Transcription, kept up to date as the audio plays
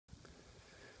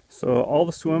So all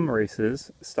the swim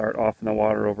races start off in the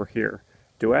water over here.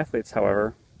 Duathletes,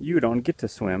 however, you don't get to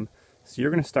swim, so you're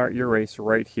going to start your race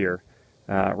right here.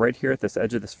 Right here at this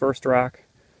edge of this first rock,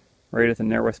 right at the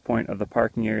narrowest point of the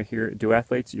parking area here.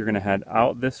 Duathletes, you're going to head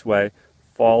out this way,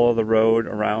 follow the road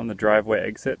around the driveway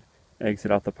exit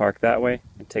out the park that way,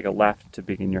 and take a left to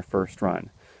begin your first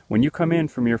run. When you come in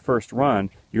from your first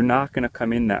run, you're not going to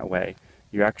come in that way.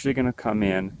 You're actually going to come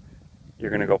in,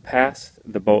 you're going to go past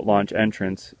the boat launch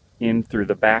entrance in through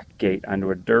the back gate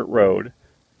onto a dirt road,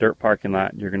 dirt parking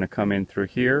lot. You're going to come in through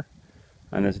here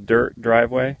on this dirt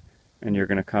driveway, and you're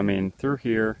going to come in through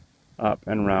here, up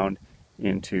and around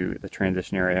into the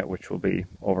transition area, which will be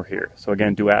over here. So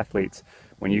again, duathletes,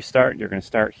 when you start, you're going to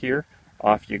start here,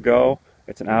 off you go.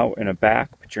 It's an out and a back,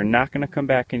 but you're not going to come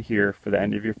back in here for the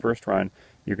end of your first run.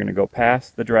 You're going to go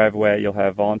past the driveway. You'll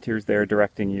have volunteers there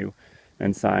directing you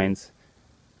and signs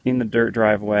in the dirt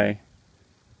driveway,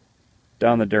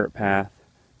 down the dirt path,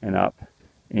 and up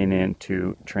and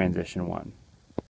into transition one.